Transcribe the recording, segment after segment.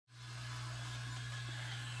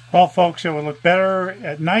Well, folks, it would look better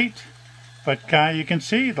at night, but you can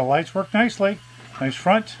see the lights work nicely. Nice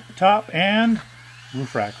front, top, and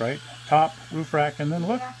roof rack, right? Top, roof rack, and then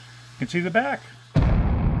look, you can see the back.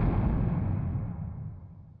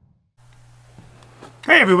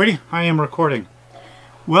 Hey everybody, I am recording.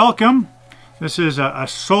 Welcome. This is a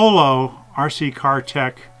solo RC car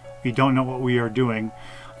tech. We don't know what we are doing.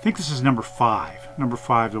 I think this is number 5. Number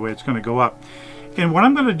 5, the way it's going to go up. And what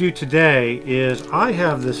I'm going to do today is I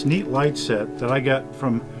have this neat light set that I got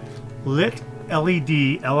from Lit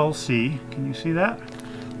LED LLC. Can you see that?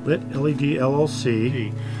 Lit LED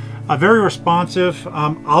LLC. Very responsive.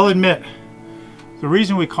 I'll admit, the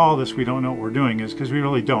reason we call this we don't know what we're doing is because we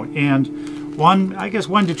really don't. And I guess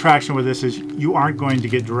one detraction with this is you aren't going to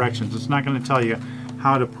get directions. It's not going to tell you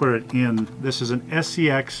how to put it in. This is an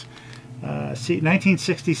SCX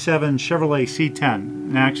 1967 Chevrolet C10,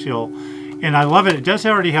 an Axial. And I love it. It does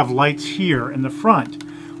already have lights here in the front,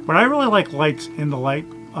 but I really like lights in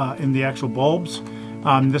the actual bulbs.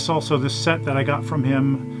 This set that I got from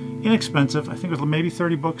him, inexpensive. I think it was maybe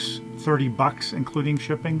 30 bucks including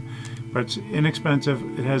shipping, but it's inexpensive.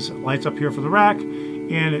 It has lights up here for the rack,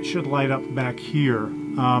 and it should light up back here.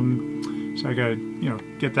 So I gotta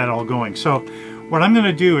get that all going. So what I'm going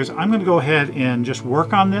to do is I'm going to go ahead and just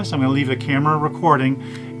work on this. I'm going to leave the camera recording,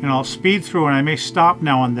 and I'll speed through, and I may stop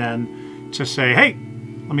now and then to say, hey,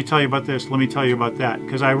 let me tell you about this, let me tell you about that,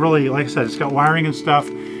 because I really, like I said, it's got wiring and stuff.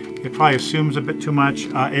 It probably assumes a bit too much.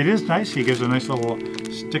 It is nice. He gives a nice little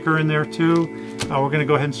sticker in there too. We're going to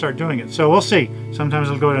go ahead and start doing it. So we'll see. Sometimes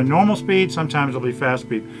it'll go to normal speed, sometimes it'll be fast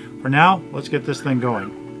speed. For now, let's get this thing going.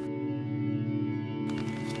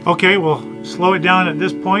 Okay, we'll slow it down at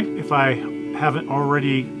this point if I haven't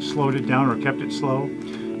already slowed it down or kept it slow.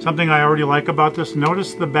 Something I already like about this,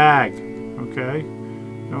 notice the bag, okay?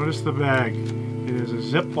 Notice the bag. It is a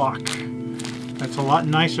Ziploc. That's a lot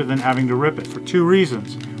nicer than having to rip it for 2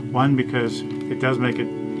 reasons. One, because it does make it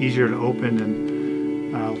easier to open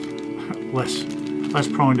and less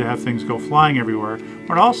prone to have things go flying everywhere.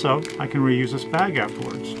 But also, I can reuse this bag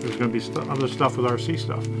afterwards. There's going to be other stuff with RC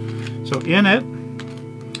stuff. So in it,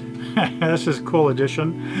 this is a cool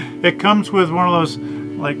addition. It comes with one of those,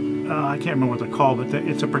 like, I can't remember what they're called, but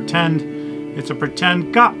it's a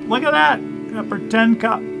pretend cup. Look at that. A pretend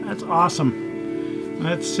cup. That's awesome.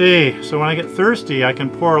 Let's see. So when I get thirsty, I can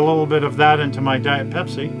pour a little bit of that into my Diet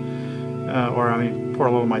Pepsi. Pour a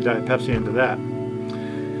little of my Diet Pepsi into that.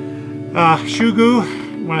 Shoe goo.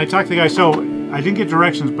 When I talked to the guy, so I didn't get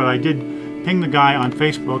directions, but I did ping the guy on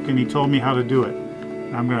Facebook, and he told me how to do it.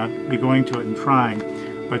 I'm going to be going to it and trying.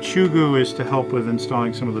 But shoe goo is to help with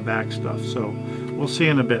installing some of the back stuff. So we'll see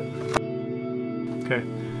in a bit. Okay.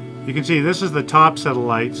 You can see this is the top set of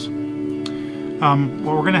lights.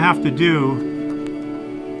 What we're going to have to do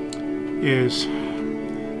is,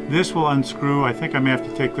 this will unscrew. I think I may have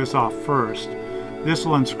to take this off first. This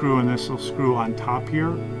will unscrew, and this will screw on top here.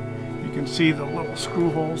 You can see the little screw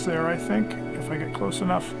holes there, I think, if I get close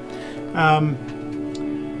enough. And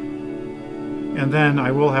then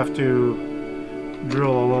I will have to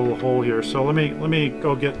drill a little hole here. So let me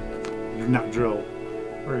go get, not drill,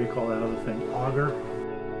 what do you call that other thing? Auger.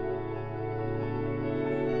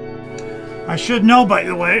 I should know, by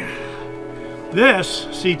the way, this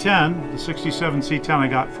C10, the 67 C10 I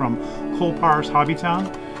got from Colpar's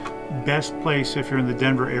Hobbytown, best place if you're in the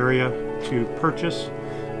Denver area to purchase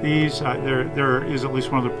these. There is at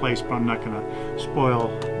least one other place, but I'm not going to spoil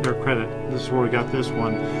their credit. This is where we got this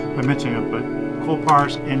one by mentioning it, but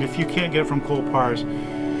Colpar's. And if you can't get it from Colpar's,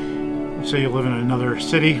 say you live in another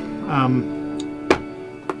city,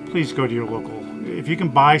 please go to your local. If you can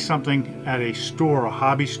buy something at a store, a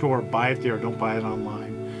hobby store, buy it there. Don't buy it online.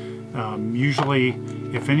 Usually,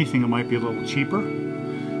 if anything, it might be a little cheaper.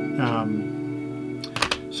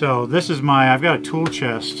 So this is I've got a tool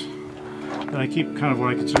chest that I keep kind of what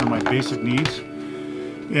I consider my basic needs.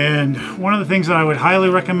 And one of the things that I would highly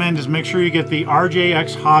recommend is make sure you get the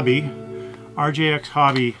RJX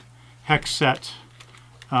Hobby hex set.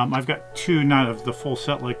 I've got 2, not of the full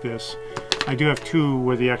set like this. I do have 2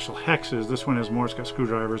 where the actual hex is. This one has more. It's got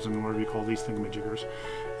screwdrivers and whatever you call these thingamajiggers.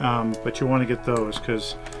 But you want to get those,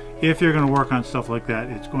 because if you're going to work on stuff like that,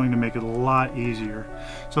 it's going to make it a lot easier.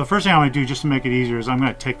 So the first thing I'm going to do just to make it easier is I'm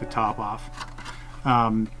going to take the top off.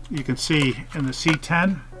 You can see in the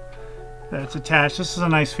C10 that it's attached. This is a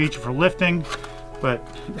nice feature for lifting, but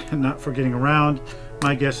not for getting around.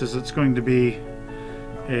 My guess is it's going to be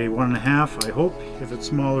a 1.5, I hope. If it's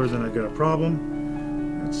smaller, then I've got a problem.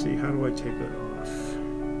 Let's see, how do I take that off?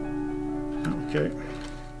 Okay.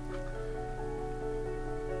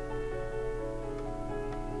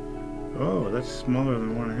 Oh, that's smaller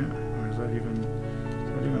than 1.5. Or is that even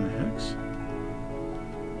Are they on the hex?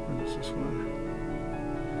 What is this one?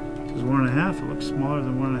 This is 1.5. It looks smaller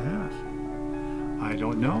than 1.5. I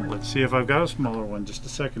don't know. Let's see if I've got a smaller one. Just a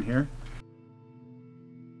second here.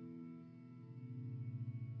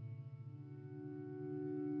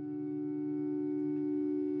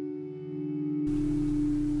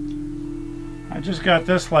 I just got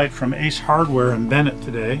this light from Ace Hardware in Bennett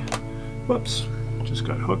today. Whoops, just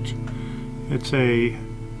got hooked. It's a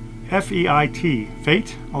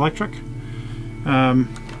FEIT, electric.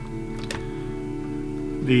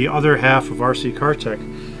 The other half of RC Car Tech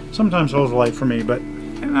sometimes holds a light for me, but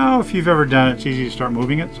you know, if you've ever done it, it's easy to start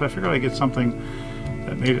moving it. So I figured I'd get something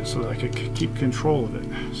that made it so that I could keep control of it.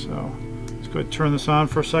 So let's go ahead and turn this on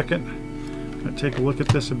for a second. I'm going to take a look at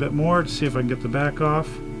this a bit more to see if I can get the back off.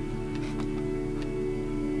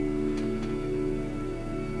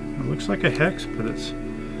 It looks like a hex, but it's a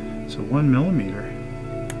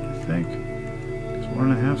 1mm, I think. Because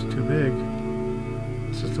 1.5 is too big.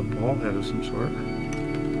 It's just a ball head of some sort.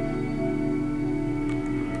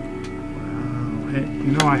 Wow. Hey,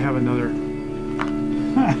 you know I have another.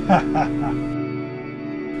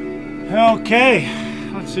 Okay,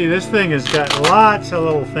 let's see. This thing has got lots of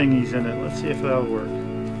little thingies in it. Let's see if that'll work.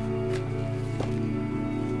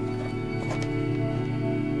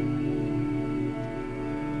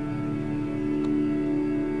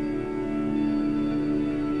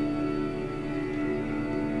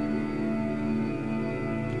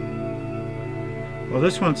 Well,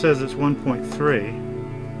 this one says it's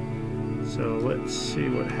 1.3, so let's see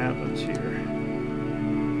what happens here.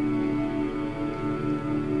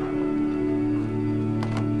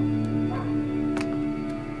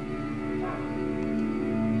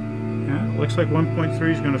 Yeah, it looks like 1.3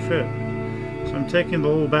 is going to fit. So I'm taking the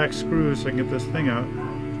little back screws so I can get this thing out.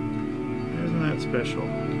 Isn't that special?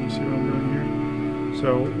 Can you see what I'm doing here?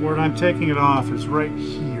 So where I'm taking it off is right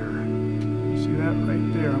here. You see that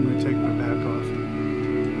right there? I'm going to take my back off.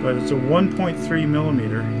 But it's a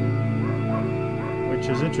 1.3mm, which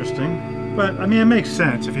is interesting. But I mean, it makes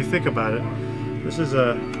sense if you think about it. This is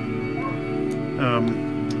a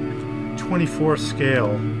 24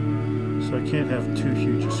 scale, so I can't have too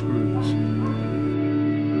huge of screws.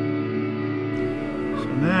 So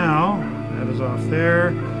now that is off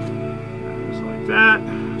there, just like that.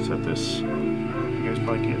 Set this. You guys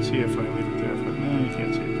probably can't see it if I leave it there. But no, you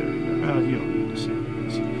can't see it there. Well, you don't need to see it, I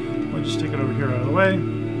guess. I'll just stick it over here out of the way.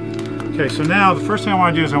 Okay, so now the first thing I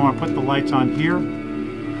want to do is I want to put the lights on here.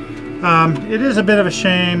 It is a bit of a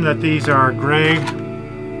shame that these are gray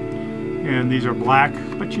and these are black,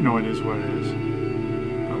 but you know it is what it is.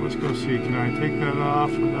 Let's go see, can I take that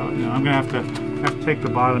off without, no, I'm going to have to take the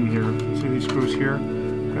bottom here. See these screws here?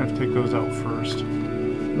 I'm going to have to take those out first.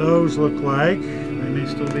 Those look like, they may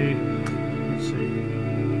still be, let's see.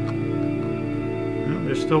 No,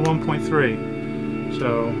 they're still 1.3.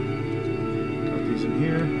 So, got these in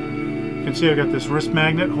here. You can see I've got this wrist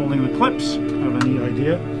magnet holding the clips. I have a neat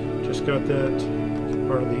idea. Just got that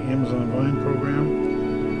part of the Amazon Vine program.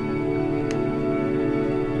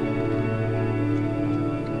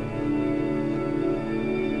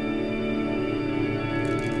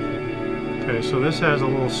 Okay, so this has a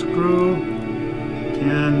little screw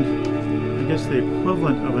and I guess the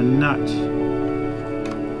equivalent of a nut.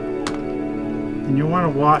 And you want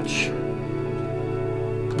to watch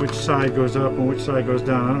which side goes up and which side goes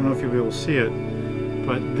down. I don't know if you'll be able to see it,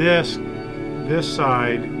 but this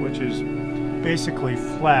side, which is basically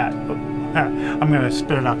flat, I'm going to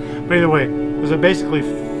spit it out. But either way, there's a basically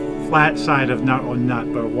flat side of not a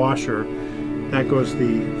nut, but a washer. That goes,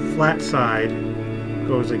 the flat side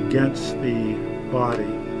goes against the body.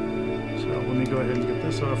 So let me go ahead and get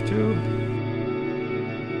this off too.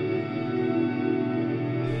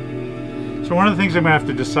 So one of the things I'm going to have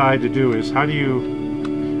to decide to do is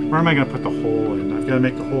where am I going to put the hole in? I've got to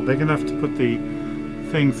make the hole big enough to put the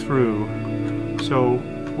thing through. So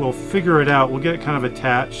we'll figure it out. We'll get it kind of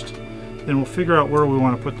attached. Then we'll figure out where we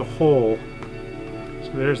want to put the hole.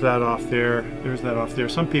 So there's that off there. There's that off there.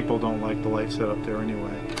 Some people don't like the light set up there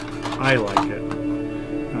anyway. I like it.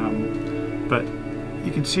 But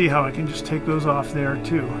you can see how I can just take those off there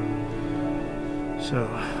too. So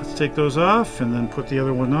let's take those off and then put the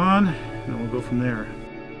other one on, and we'll go from there.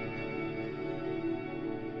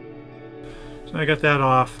 So I got that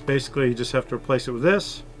off. Basically, you just have to replace it with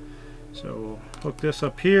this. So we'll hook this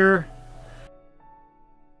up here.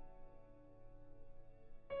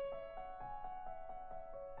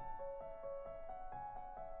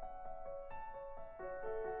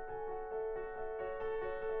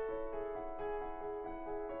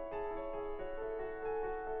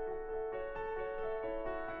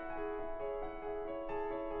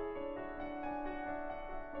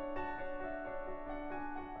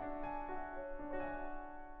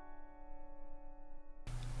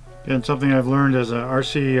 And something I've learned as a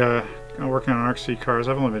RC, working on RC cars,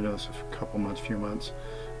 I've only been doing this for a couple months, few months,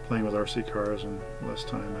 playing with RC cars and less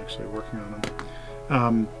time actually working on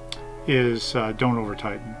them, is don't over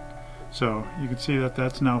tighten. So you can see that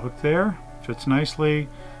that's now hooked there, fits nicely.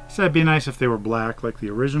 So it'd be nice if they were black like the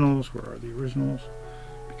originals. Where are the originals?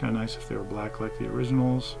 It'd be kind of nice if they were black like the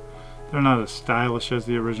originals. They're not as stylish as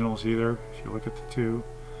the originals either. If you look at the two,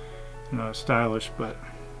 they're not as stylish, but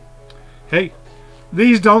hey,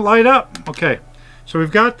 these don't light up. Okay, so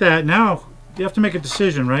we've got that. Now you have to make a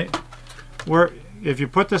decision, right? Where if you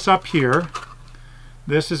put this up here,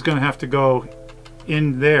 this is going to have to go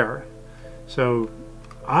in there. So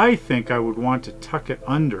I think I would want to tuck it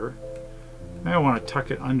under. I want to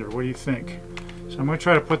tuck it under. What do you think? So I'm going to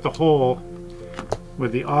try to put the hole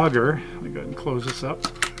with the auger. Let me go ahead and close this up.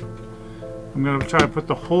 I'm going to try to put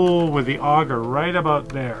the hole with the auger right about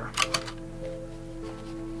there.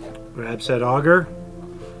 Grab said auger.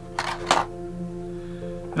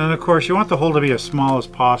 And of course you want the hole to be as small as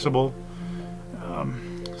possible.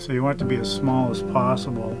 So you want it to be as small as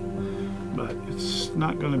possible, but it's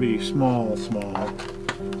not going to be small.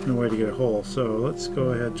 No way to get a hole. So let's go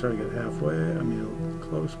ahead and try to get halfway. I mean,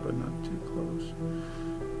 close, but not too close.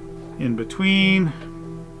 In between.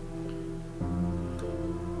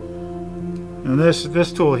 And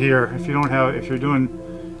this tool here, if you're doing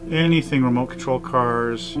anything remote control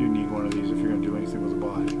cars, you need one of these if you're going to do anything with the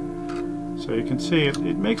body. So you can see it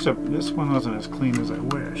makes this one wasn't as clean as I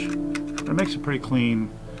wish, but it makes a pretty clean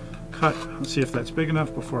cut. Let's see if that's big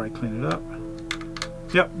enough before I clean it up.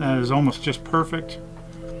 Yep, that is almost just perfect.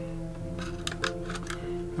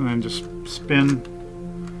 And then just spin.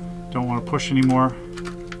 Don't want to push anymore.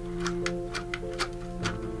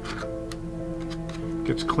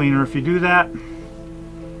 Gets cleaner if you do that.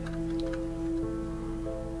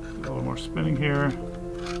 A little more spinning here.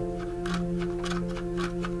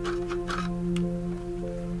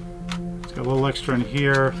 It's got a little extra in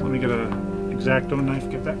here. Let me get an X-Acto knife,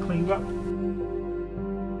 get that cleaned up.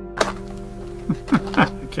 I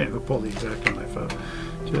can't even pull the X-Acto knife out.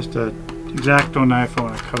 Just a X-Acto knife. I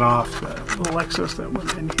want to cut off that little excess that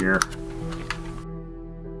went in here.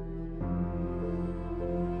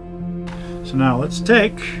 So now let's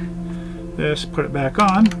take this, put it back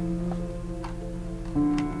on.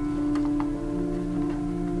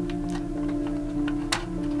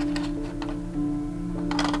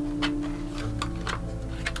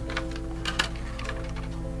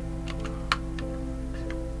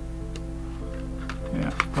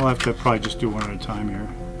 Yeah, I'll have to probably just do one at a time here.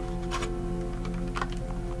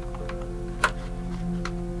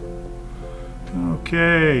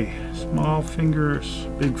 Okay, small fingers,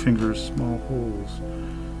 big fingers, small holes,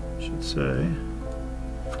 I should say.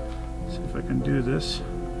 Let's see if I can do this.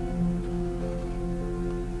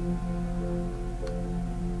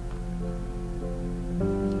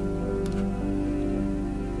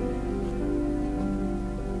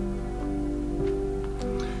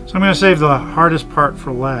 So I'm going to save the hardest part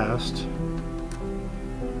for last,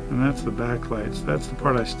 and that's the backlights. That's the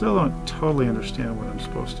part I still don't totally understand what I'm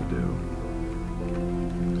supposed to do.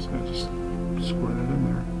 So I just squirt it in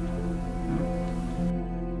there.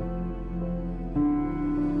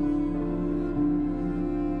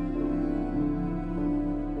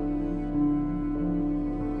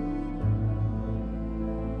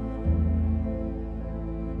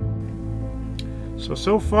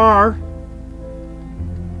 So far,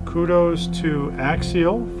 kudos to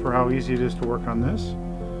Axial for how easy it is to work on this,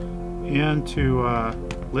 and to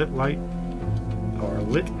Lit Light or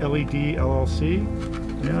Lit LED LLC.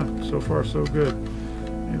 Yeah, so far so good.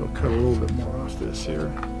 Maybe I'll cut a little bit more off this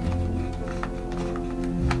here.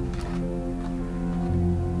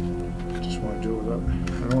 Just want to do it up.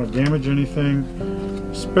 I don't want to damage anything,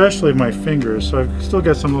 especially my fingers. So I've still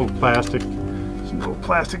got some little plastic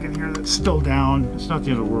in here that's still down. It's not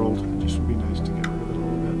the end of the world. It just would be nice to get rid of it a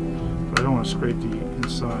little bit. But I don't want to scrape the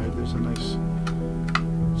inside. There's a nice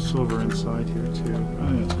silver inside here too. I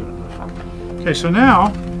think that's good enough. Okay, so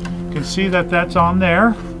now you can see that that's on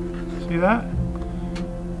there. See that?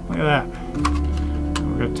 Look at that.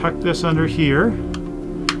 And we're going to tuck this under here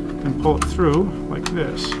and pull it through like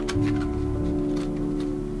this.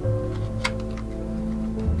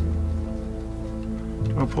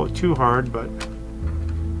 Don't want to pull it too hard, but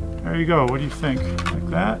there you go. What do you think? Like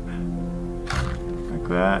that? Like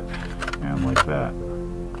that? And like that.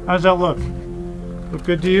 How does that look? Look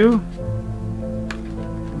good to you?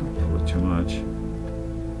 Don't pull it too much.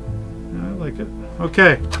 Yeah, I like it.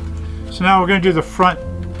 Okay. So now we're going to do the front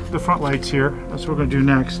lights here. That's what we're going to do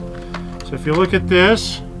next. So if you look at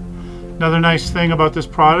this, another nice thing about this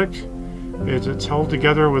product is it's held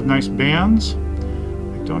together with nice bands.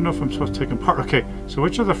 I don't know if I'm supposed to take them apart. Okay, so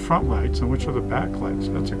which are the front lights and which are the back lights?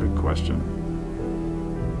 That's a good question.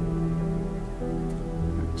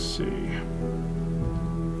 Let's see.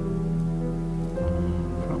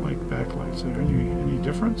 Front light, back lights. Is there any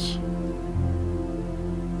difference?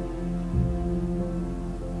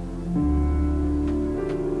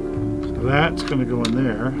 So that's going to go in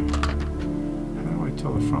there. How do I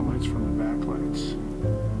tell the front lights from the back lights?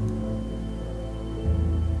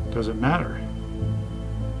 Does it matter?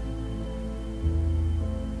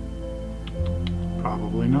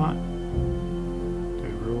 Probably not.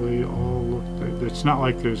 They really all look... It's not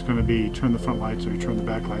like there's going to be turn the front lights or you turn the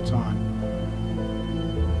back lights on.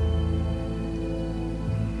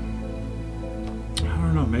 I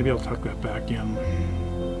don't know, maybe I'll tuck that back in.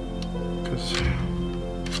 Because...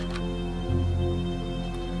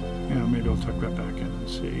 yeah, maybe I'll tuck that back in and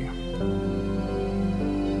see.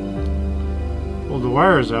 Pull the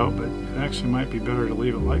wires out, but it actually might be better to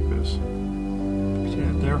leave it like this. See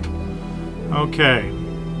it there? Okay.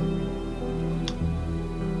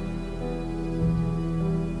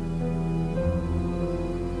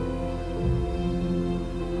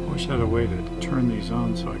 I wish I had a way to turn these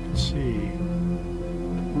on so I could see.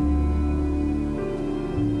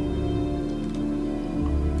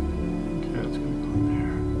 Okay, it's going to go in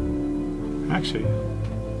there. Actually,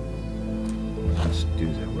 let's do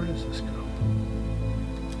that. Where does this go?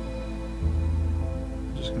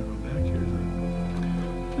 I'm just going to go back here.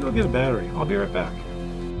 Go get a battery. I'll be right back.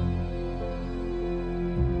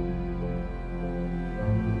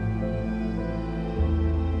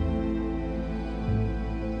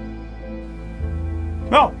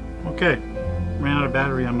 Oh, okay. Ran out of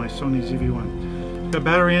battery on my Sony ZV-1. Got a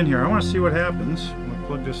battery in here. I want to see what happens when I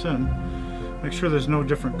plug this in. Make sure there's no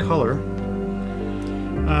different color.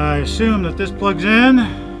 I assume that this plugs in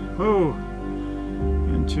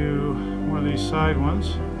into one of these side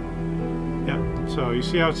ones. Yeah, so you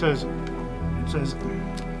see how it says,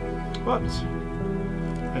 whoops,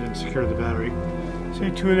 I didn't secure the battery. See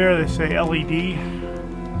two there, they say LED.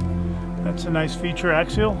 That's a nice feature,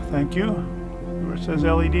 Axial, thank you. Where it says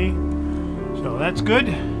LED. So that's good.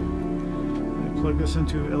 I plug this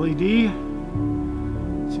into LED,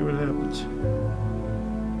 see what happens.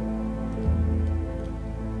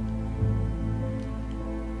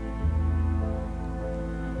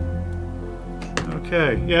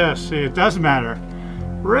 Okay, yeah, see, it does matter.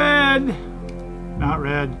 Red, not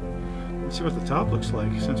red. Let's see what the top looks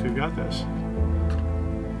like since we've got this.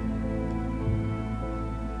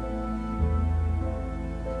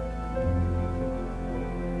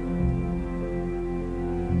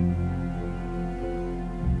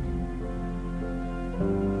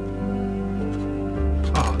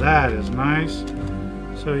 Oh, that is nice.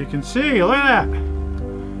 So you can see, look at that.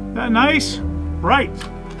 Isn't that nice? Bright.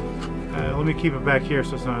 Let me keep it back here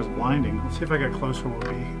so it's not as blinding. Let's see if I get closer will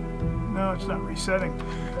be. No, it's not resetting.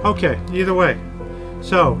 Okay, either way.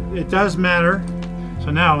 So it does matter. So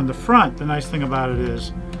now in the front, the nice thing about it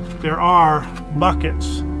is there are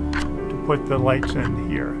buckets to put the lights in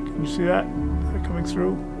here. Can you see that? They're coming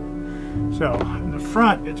through. So in the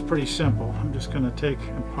front, it's pretty simple. I'm just going to take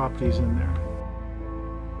and pop these in there.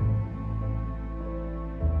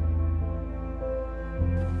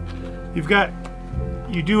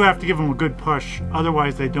 You do have to give them a good push,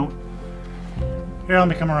 otherwise they don't. Here, let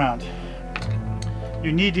me come around.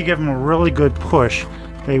 You need to give them a really good push.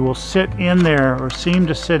 They will sit in there or seem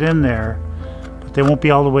to sit in there, but they won't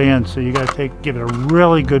be all the way in. So you got to give it a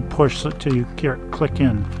really good push until you click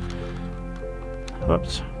in.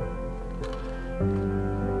 Whoops.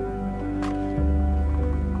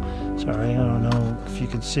 Sorry, I don't know if you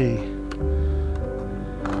can see.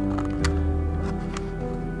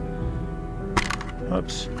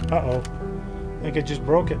 Oops. Uh-oh. I think I just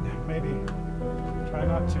broke it. Maybe. Try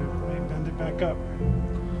not to. Maybe bend it back up.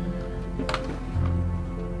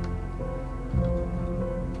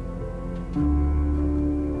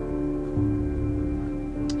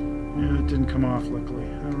 Yeah, it didn't come off, luckily.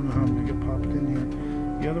 I don't know how I'm going to get popped in here.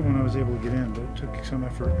 The other one I was able to get in, but it took some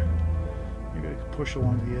effort. Maybe I could push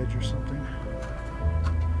along the edge or something.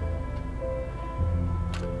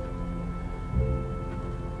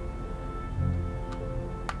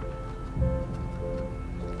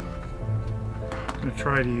 I'm going to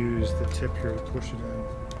try to use the tip here to push it in.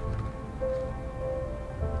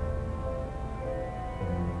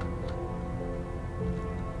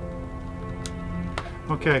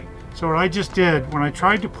 Okay, so what I just did, when I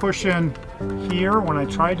tried to push in here, when I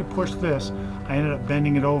tried to push this, I ended up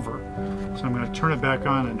bending it over. So I'm going to turn it back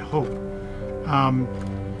on and hope.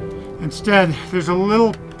 Instead, there's a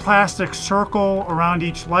little plastic circle around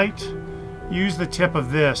each light. Use the tip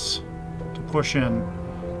of this to push in.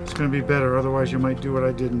 It's going to be better, otherwise you might do what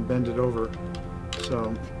I did and bend it over.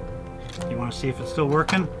 So, you want to see if it's still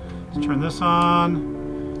working? Let's turn this on,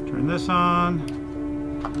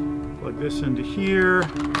 plug this into here.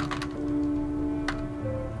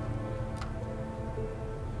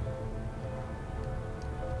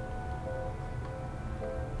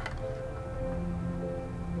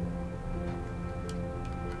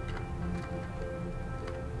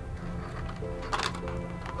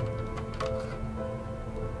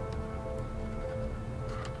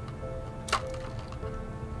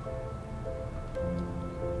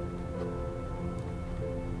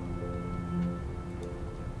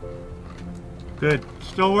 Good.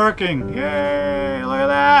 Still working. Yay! Look at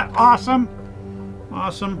that. Awesome.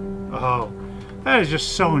 Awesome. Oh, that is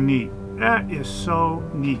just so neat. That is so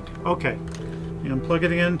neat. Okay. You unplug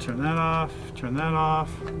it again. Turn that off. Turn that off.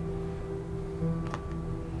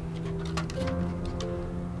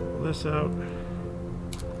 Pull this out.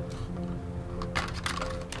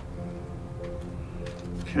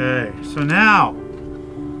 Okay. So now,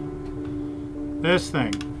 this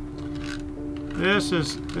thing.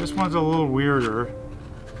 This one's a little weirder.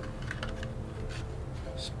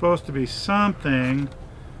 It's supposed to be something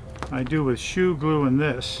I do with shoe glue and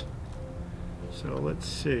this. So let's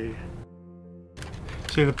see.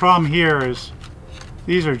 See, the problem here is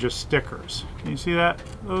these are just stickers. Can you see that?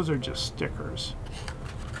 Those are just stickers.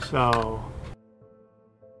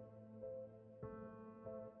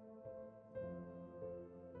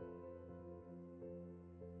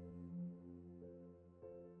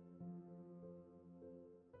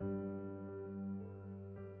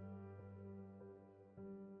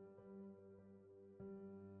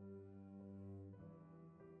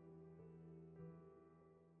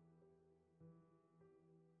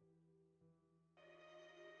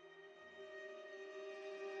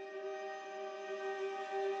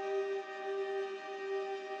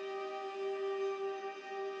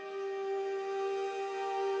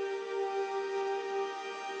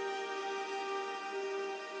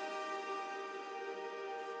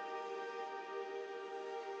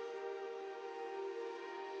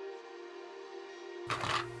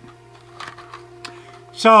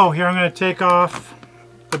 So here I'm going to take off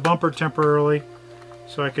the bumper temporarily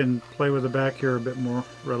so I can play with the back here a bit more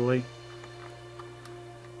readily.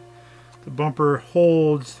 The bumper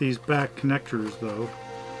holds these back connectors though.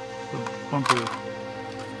 The bumper goes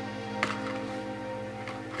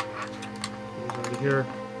out of here.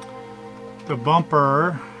 The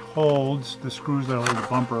bumper holds, the screws that hold the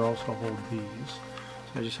bumper also hold these.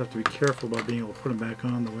 So I just have to be careful about being able to put them back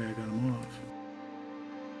on the way I got them off.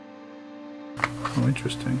 Oh,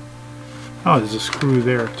 interesting. Oh, there's a screw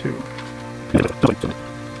there too.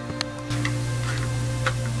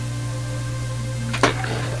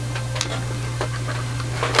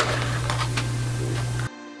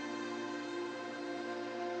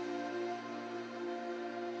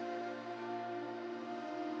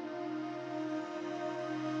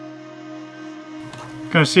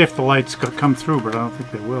 Gonna see if the lights come through, but I don't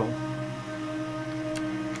think they will.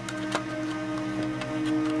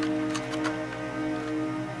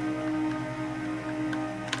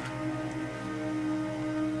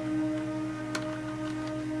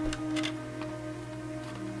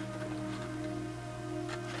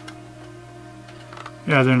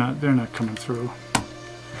 Yeah, they're not coming through.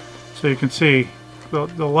 So you can see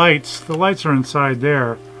the lights are inside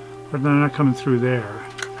there, but they're not coming through there.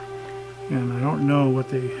 And I don't know what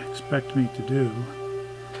they expect me to do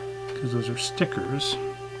because those are stickers.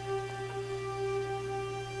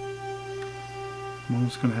 I'm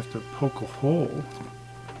almost going to have to poke a hole.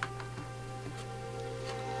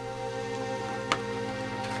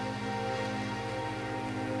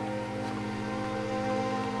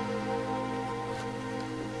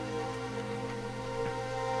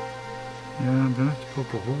 Yeah, I'm going to have to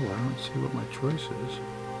poke a hole. I don't see what my choice is.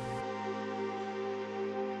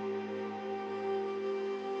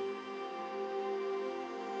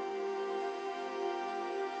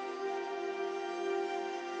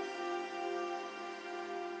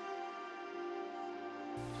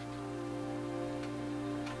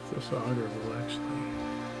 This auger will actually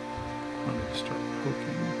want me to start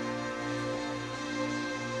poking.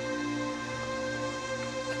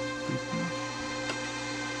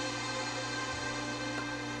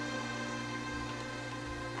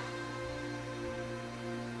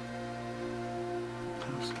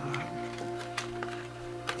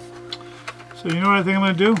 So you know what I think I'm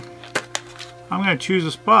going to do? I'm going to choose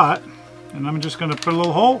a spot and I'm just going to put a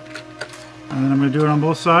little hole. And then I'm going to do it on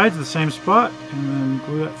both sides, the same spot, and then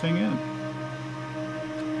glue that thing in.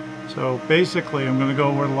 So basically I'm going to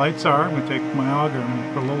go where the lights are. I'm going to take my auger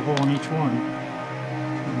and put a little hole in each one.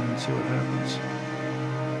 And Let's see what happens.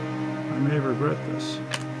 I may regret this.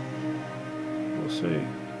 We'll see.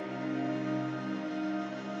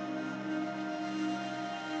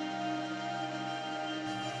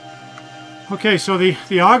 Okay, so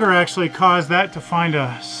the auger actually caused that to find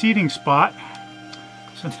a seating spot.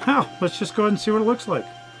 So now, let's just go ahead and see what it looks like.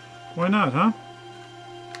 Why not, huh?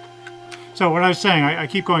 So what I was saying, I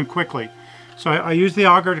keep going quickly. So I use the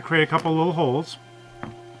auger to create a couple little holes.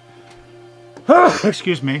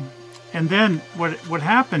 Excuse me. And then what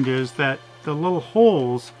happened is that the little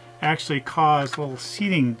holes actually caused little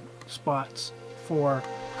seating spots for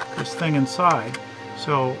this thing inside.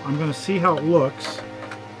 So I'm going to see how it looks.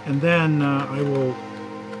 And then I will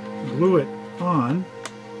glue it on,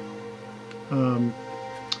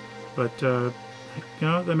 but you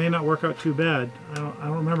know, that may not work out too bad. I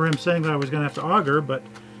don't remember him saying that I was going to have to auger, but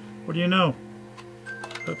what do you know?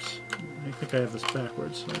 Oops, I think I have this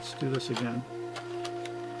backwards. Let's do this again.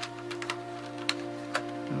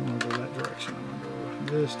 I don't want to go that direction. I want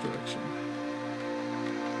to go this direction.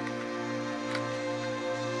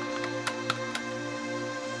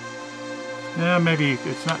 Yeah, maybe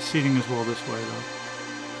it's not seating as well this way though.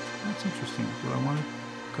 That's interesting. Do I want to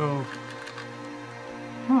go?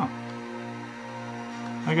 Huh.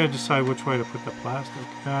 I gotta decide which way to put the plastic.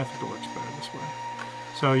 Yeah, I think it works better this way.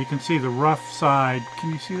 So you can see the rough side.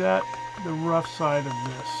 Can you see that? The rough side of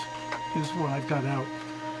this is what I've got out.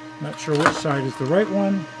 Not sure which side is the right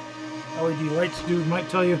one. LED lights might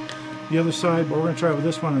tell you the other side, but we're gonna try it with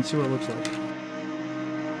this one and see what it looks like.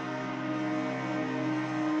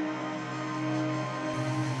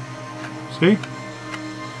 See?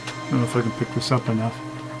 I don't know if I can pick this up enough.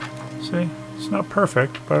 See? It's not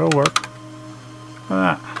perfect, but it'll work.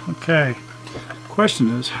 Okay. Question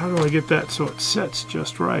is, how do I get that so it sits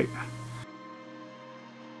just right?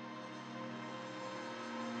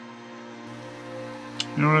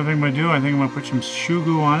 You know what I think I'm going to do? I think I'm going to put some shoe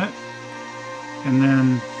glue on it and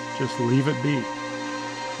then just leave it be.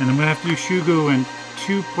 And I'm going to have to do shoe glue in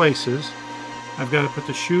two places. I've got to put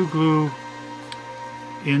the shoe glue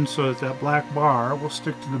in so that black bar will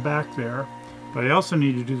stick to the back there, but I also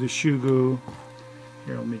need to do the shoe glue.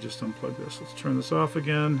 Here, let me just unplug this. Let's turn this off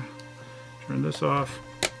again. Turn this off.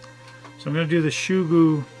 So I'm going to do the shoe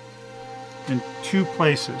glue in two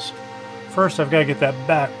places. First, I've got to get that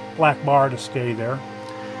black bar to stay there,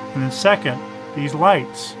 and then second, these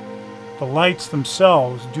lights. The lights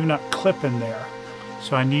themselves do not clip in there,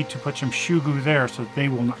 so I need to put some shoe glue there so that they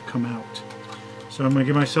will not come out. So I'm going to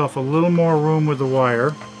give myself a little more room with the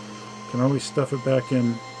wire. Can always stuff it back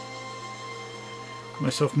in. Give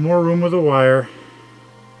myself more room with the wire.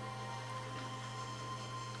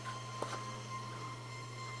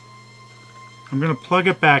 I'm going to plug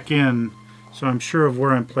it back in so I'm sure of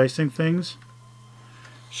where I'm placing things.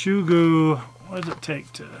 Shoe glue, what does it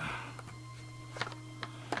take to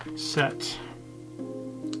set?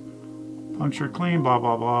 Puncture clean, blah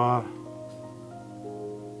blah blah.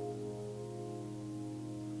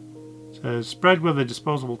 Says spread with a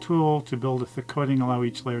disposable tool to build a thick coating. Allow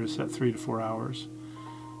each layer to set 3 to 4 hours.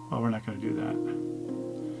 Well, we're not going to do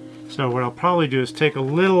that. So what I'll probably do is take a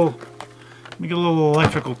little, let me get a little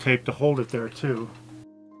electrical tape to hold it there too.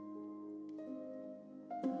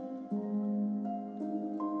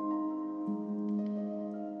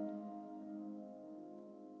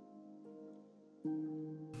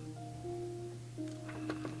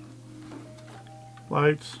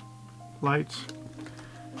 Lights, lights.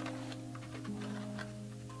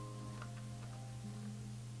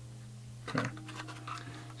 Okay,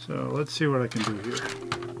 so let's see what I can do here.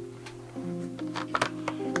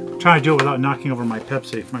 I'm trying to do it without knocking over my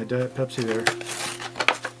Pepsi, Pepsi there.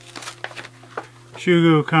 Shoe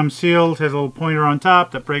glue comes sealed, has a little pointer on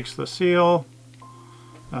top that breaks the seal.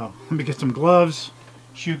 Oh, let me get some gloves.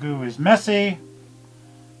 Shoe glue is messy,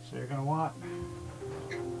 so you're going to want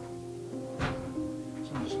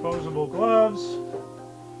some disposable gloves.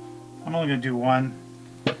 I'm only going to do one.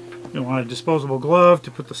 You'll want a disposable glove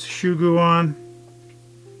to put the shoe glue on.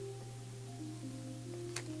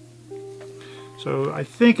 So I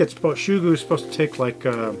think it's supposed, shoe glue is supposed to take like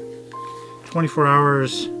 24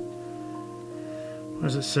 hours. What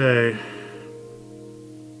does it say?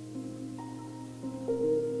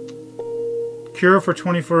 Cure for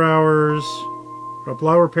 24 hours. A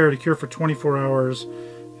blow repair to cure for 24 hours.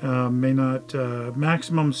 May not,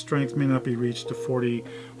 maximum strength may not be reached to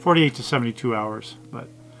 48 to 72 hours, but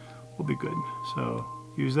will be good. So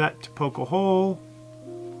use that to poke a hole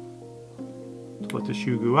to let the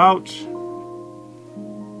shoe glue out.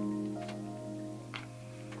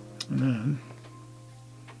 And then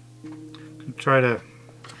try to,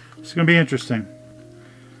 it's going to be interesting.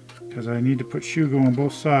 because I need to put shoe glue on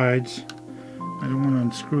both sides. I don't want to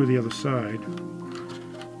unscrew the other side.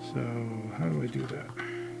 So how do I do that?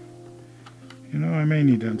 You know, I may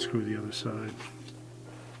need to unscrew the other side.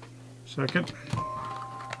 Second.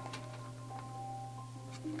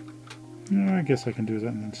 No, I guess I can do that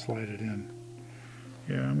and then slide it in.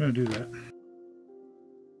 Yeah, I'm going to do that.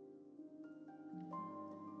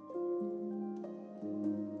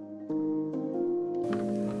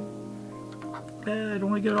 I don't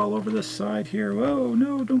want to get all over this side here. Whoa,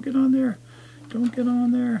 no, don't get on there. Don't get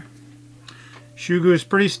on there. Shoe glue is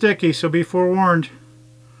pretty sticky, so be forewarned.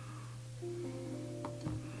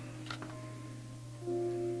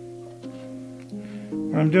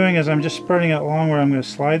 What I'm doing is I'm just spreading it along where I'm going to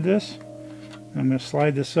slide this. I'm going to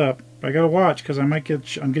slide this up. But I got to watch because I might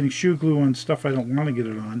get, I'm getting shoe glue on stuff I don't want to get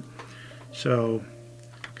it on. So,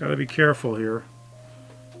 got to be careful here.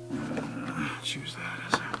 Choose that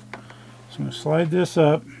as a, so I'm going to slide this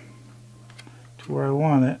up to where I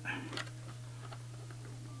want it.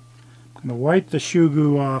 I'm going to wipe the shoe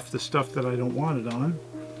glue off the stuff that I don't want it on.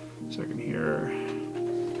 Second here.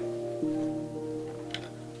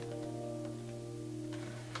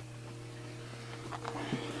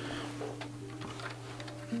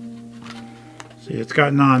 See, it's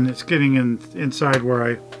gotten on. It's getting inside where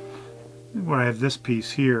I have this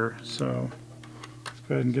piece here. So let's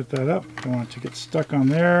go ahead and get that up. I don't want it to get stuck on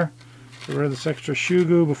there. Get rid of this extra shoe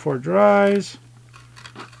glue before it dries.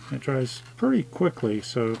 It dries pretty quickly,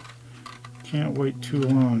 so can't wait too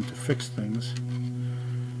long to fix things.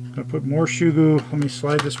 I'm going to put more shoe glue. Let me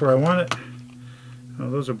slide this where I want it. Oh,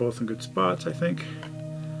 those are both in good spots, I think.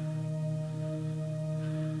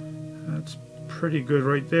 That's pretty good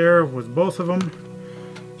right there with both of them.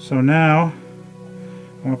 So now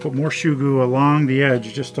I want to put more shoe glue along the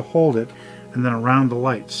edge just to hold it, and then around the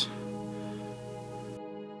lights.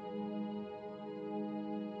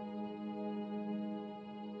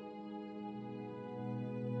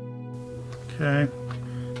 Okay,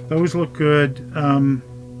 those look good.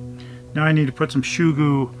 Now I need to put some shoe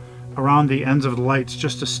glue around the ends of the lights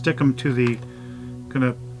just to stick them to the,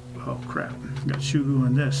 oh crap, got shoe glue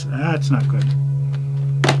on this. That's not good.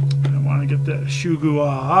 I want to get the shoe glue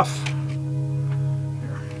off.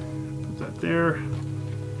 Here, put that there.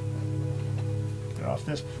 Get off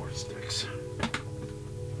this before it sticks.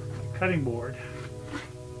 Cutting board.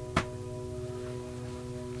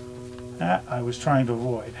 That I was trying to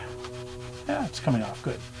avoid. Yeah, it's coming off.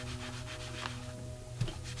 Good.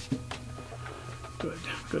 Good,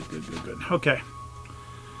 good, good, good, good. Okay.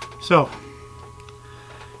 So,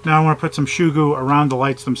 now I want to put some shoe glue around the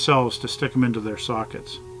lights themselves to stick them into their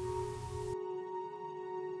sockets.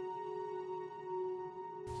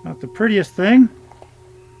 It's not the prettiest thing,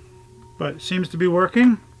 but it seems to be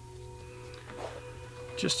working.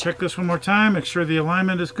 Just check this one more time, make sure the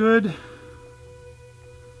alignment is good.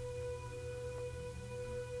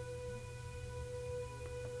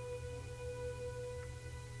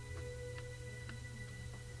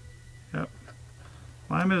 Yep.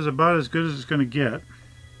 Alignment is about as good as it's going to get.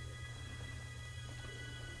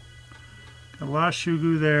 Got a lot of shoe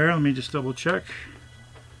glue there. Let me just double check.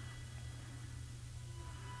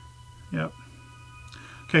 Yep.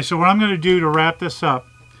 Okay, so what I'm going to do to wrap this up,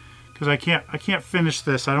 because I can't finish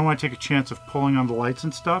this. I don't want to take a chance of pulling on the lights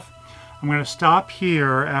and stuff. I'm going to stop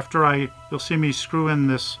here after you'll see me screw in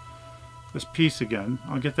this piece again.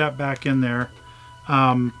 I'll get that back in there.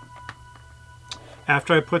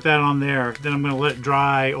 After I put that on there, then I'm going to let it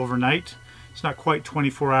dry overnight. It's not quite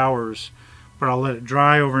 24 hours, but I'll let it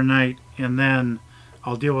dry overnight, and then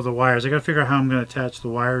I'll deal with the wires. I got to figure out how I'm going to attach the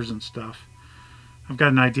wires and stuff. I've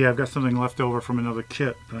got an idea. I've got something left over from another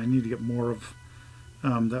kit that I need to get more of.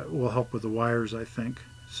 That will help with the wires, I think.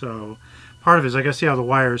 So part of it is I got to see how the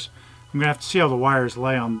wires. I'm going to have to see how the wires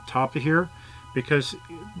lay on top of here, because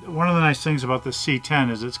one of the nice things about this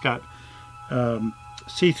C10 is it's got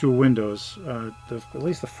see-through windows. At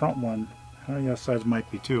least the front one, the sides might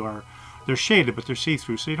be too, they're shaded, but they're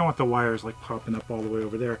see-through, so you don't want the wires like popping up all the way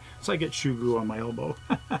over there. So I get shoe glue on my elbow.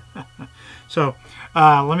 So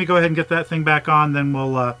let me go ahead and get that thing back on, then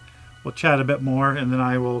we'll chat a bit more, and then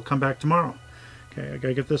I will come back tomorrow. Okay, I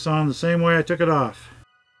gotta get this on the same way I took it off.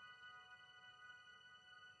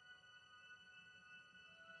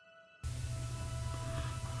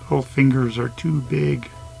 Both fingers are too big.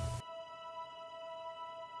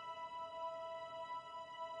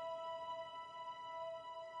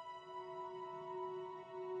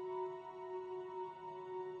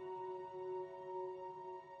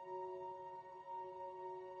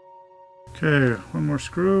 Okay, one more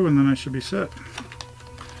screw and then I should be set.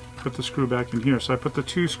 Put the screw back in here. So I put the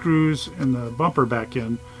two screws and the bumper back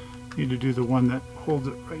in Need to do the one that holds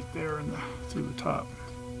it right there in through the top.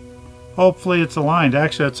 Hopefully it's aligned.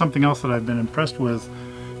 Actually, that's something else that I've been impressed with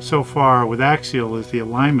so far with Axial is the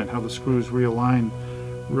alignment, how the screws realign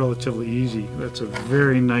relatively easy. That's a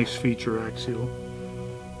very nice feature, Axial.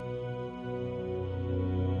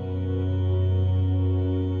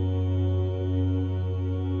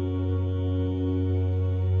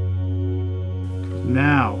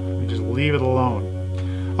 Now, we just leave it alone.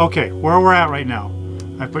 Okay, where we're at right now.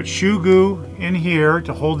 I put shoe goo in here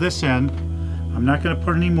to hold this in. I'm not going to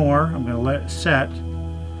put any more. I'm going to let it set.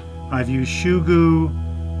 I've used shoe goo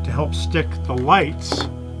to help stick the lights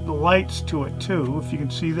to it too, if you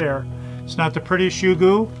can see there. It's not the prettiest shoe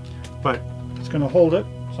goo, but it's going to hold it.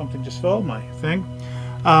 Something just fell, my thing.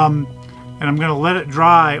 And I'm going to let it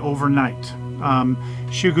dry overnight.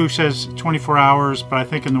 Shoe goo says 24 hours, but I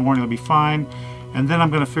think in the morning it'll be fine. And then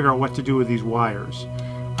I'm going to figure out what to do with these wires.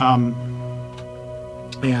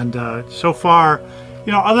 So far,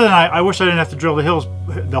 you know, other than I wish I didn't have to drill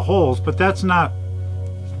the holes, but that's not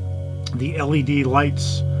the LED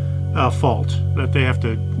lights fault that they have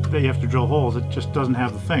to drill holes. It just doesn't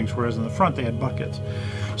have the things, whereas in the front they had buckets.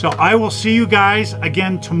 So I will see you guys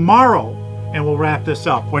again tomorrow, and we'll wrap this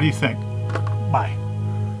up. What do you think? Bye.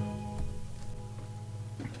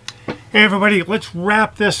 Hey everybody, let's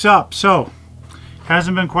wrap this up. So,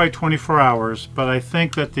 hasn't been quite 24 hours, but I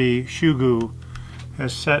think that the shoe goo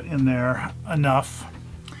has set in there enough.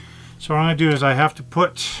 So what I'm going to do is I have to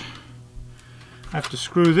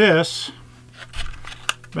screw this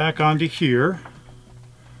back onto here,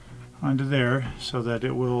 onto there, so that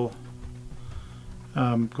it will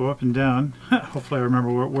go up and down. Hopefully I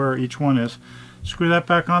remember where each one is. Screw that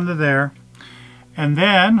back onto there, and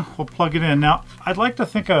then we'll plug it in. Now I'd like to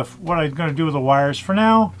think of what I'm going to do with the wires. For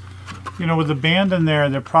now, you know, with the band in there,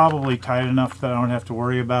 they're probably tight enough that I don't have to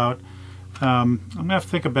worry about. I'm going to have to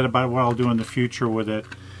think a bit about what I'll do in the future with it.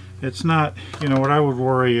 It's not, you know, what I would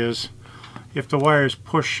worry is if the wires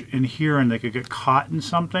push in here and they could get caught in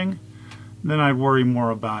something, then I'd worry more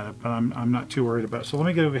about it, but I'm not too worried about it. So let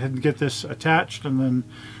me go ahead and get this attached, and then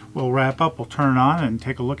we'll wrap up, we'll turn it on and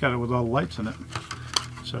take a look at it with all the lights in it.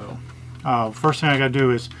 So first thing I got to do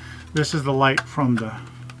is, this is the light from the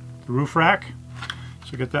roof rack.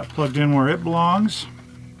 So get that plugged in where it belongs.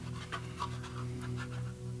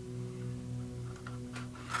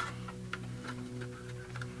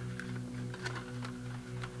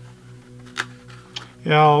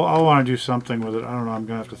 Yeah, I'll want to do something with it. I don't know. I'm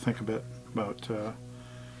going to have to think a bit about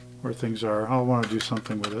where things are. I'll want to do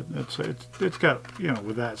something with it. It's got, you know,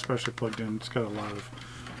 with that especially plugged in, it's got a lot of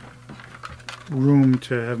room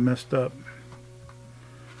to have messed up.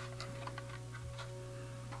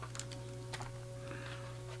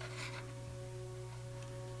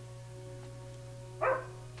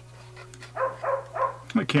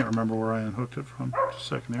 I can't remember where I unhooked it from. Just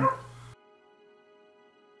a second here.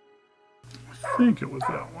 I think it was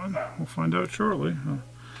that one. We'll find out shortly.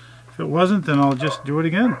 If it wasn't, then I'll just do it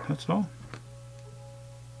again. That's all.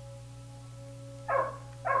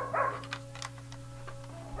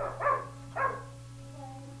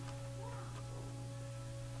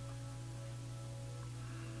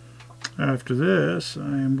 After this, I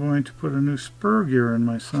am going to put a new spur gear in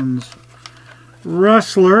my son's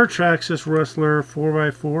Rustler, Traxxas Rustler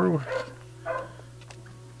 4x4.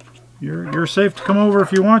 You're safe to come over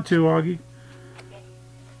if you want to, Augie.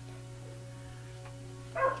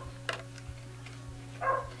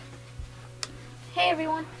 Hey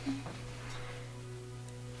everyone.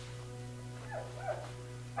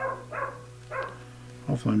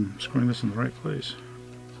 Hopefully I'm screwing this in the right place.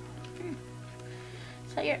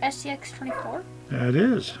 Is that your SCX24? That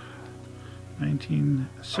is.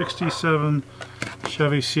 1967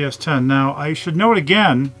 Chevy C10. Now I should note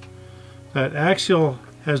again that Axial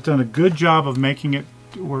has done a good job of making it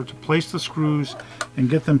where to place the screws and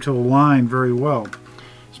get them to align very well.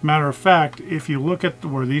 As a matter of fact, if you look at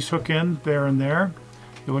where these hook in, there and there,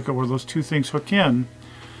 you look at where those two things hook in,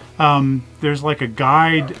 there's like a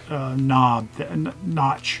guide knob,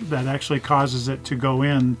 notch, that actually causes it to go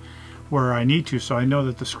in where I need to, so I know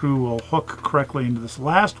that the screw will hook correctly into this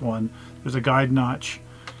last one. There's a guide notch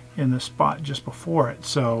in the spot just before it.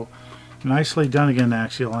 So nicely done again,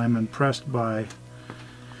 Axial. I'm impressed by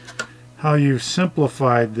how you've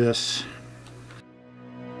simplified this.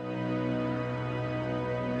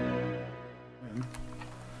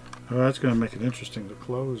 Oh, that's going to make it interesting to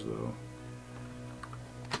close, though.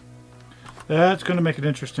 That's going to make it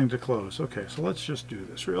interesting to close. Okay, so let's just do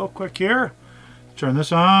this real quick here. Turn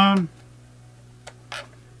this on.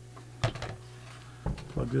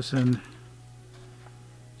 Plug this in.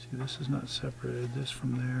 See, this is not separated, this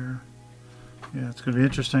from there. Yeah, it's going to be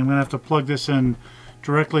interesting. I'm going to have to plug this in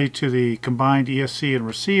directly to the combined ESC and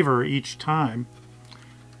receiver each time,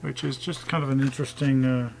 which is just kind of an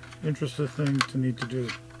interesting thing to need to do.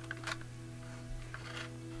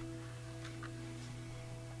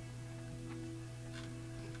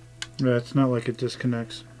 Yeah, it's not like it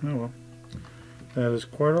disconnects. Oh well. That is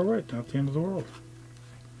quite alright, not the end of the world.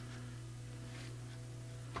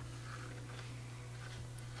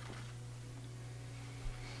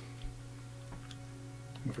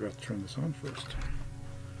 I forgot to turn this on first.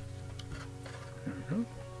 There we go.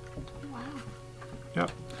 Wow.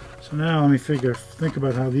 Yep. So now let me think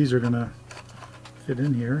about how these are going to fit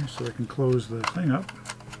in here so I can close the thing up.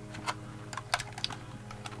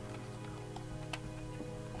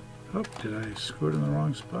 Oh, did I screw it in the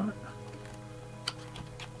wrong spot?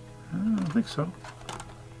 I don't think so.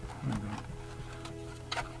 There we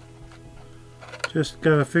go. Just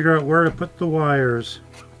got to figure out where to put the wires.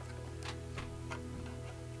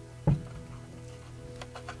 There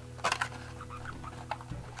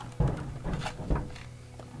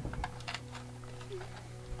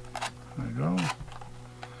we go.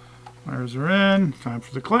 Wires are in. Time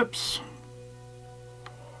for the clips.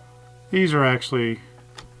 These are actually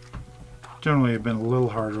generally have been a little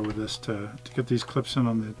harder with this to get these clips in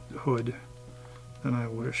on the hood than I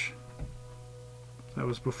wish. That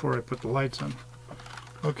was before I put the lights in.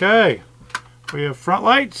 Okay, we have front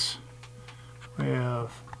lights. We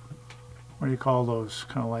have, what do you call those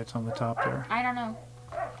kind of lights on the top there? I don't know.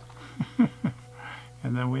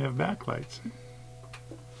 And then we have back lights.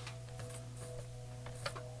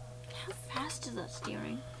 How fast is that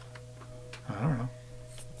steering? I don't know.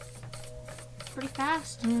 Pretty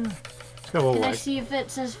fast. It's got a little Can I light. see if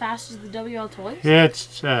it's as fast as the WL toys?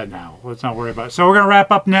 It's, no, let's not worry about it. So we're going to wrap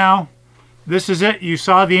up now. This is it. You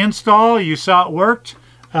saw the install. You saw it worked.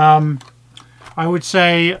 I would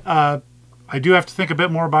say I do have to think a bit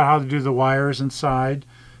more about how to do the wires inside,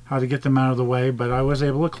 how to get them out of the way, but I was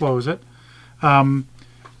able to close it. I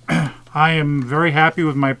am very happy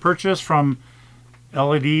with my purchase from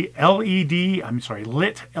lit LED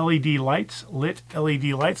lights. Lit LED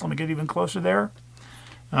lights. Let me get even closer there.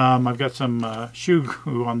 I've got some shoe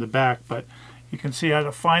glue on the back, but you can see how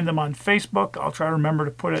to find them on Facebook. I'll try to remember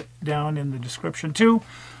to put it down in the description too.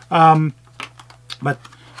 But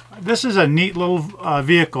this is a neat little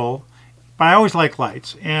vehicle, but I always like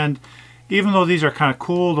lights. And even though these are kind of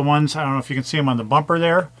cool, the ones, I don't know if you can see them on the bumper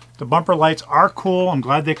there, the bumper lights are cool. I'm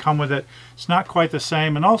glad they come with it. It's not quite the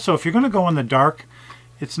same. And also, if you're going to go in the dark,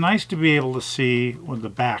 it's nice to be able to see with the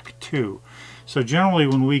back too. So generally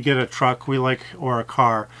when we get a truck, or a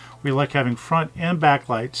car, we like having front and back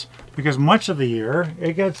lights because much of the year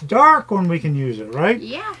it gets dark when we can use it, right?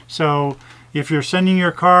 Yeah. So if you're sending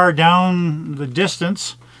your car down the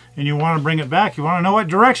distance and you want to bring it back, you want to know what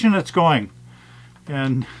direction it's going.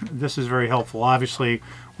 And this is very helpful. Obviously,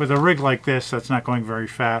 with a rig like this that's not going very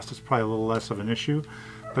fast, it's probably a little less of an issue.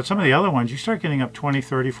 But some of the other ones, you start getting up 20,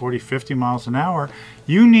 30, 40, 50 miles an hour,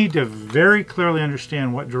 you need to very clearly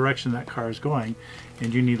understand what direction that car is going,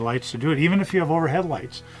 and you need lights to do it, even if you have overhead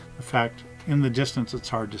lights. In fact, in the distance, it's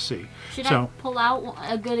hard to see. Should I pull out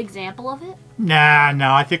a good example of it? Nah,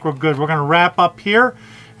 no, I think we're good. We're going to wrap up here,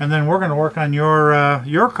 and then we're going to work on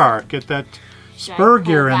your car. Get that spur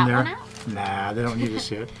gear in there. Nah, they don't need to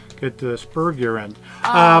see it. Get the spur gear in.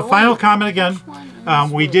 Final comment again.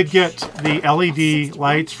 We did get the LED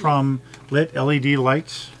lights from Lit LED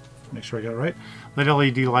Lights. Make sure I got it right. Lit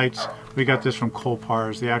LED Lights. We got this from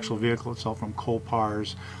Colpars, the actual vehicle itself from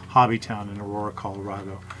Colpars, Hobbytown in Aurora,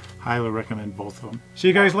 Colorado. Highly recommend both of them. See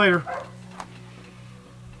you guys later.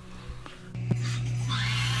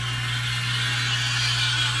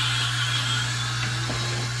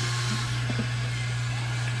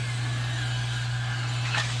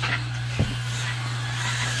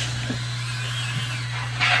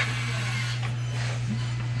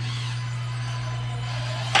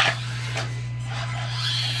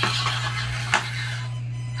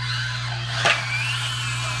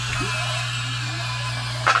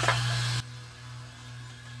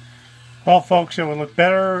 Well, folks, it will look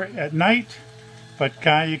better at night, but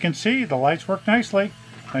you can see the lights work nicely.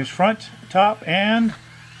 Nice front, top, and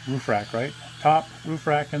roof rack, right? Top, roof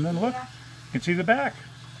rack, and then look, you can see the back.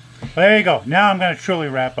 There you go. Now I'm going to truly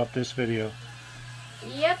wrap up this video.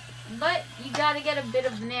 Yep, but you got to get a bit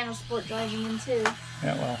of banana split driving in too.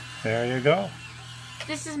 Yeah, well, there you go.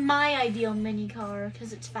 This is my ideal mini car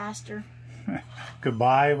because it's faster.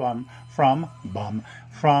 Goodbye from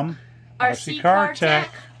RC Car Tech.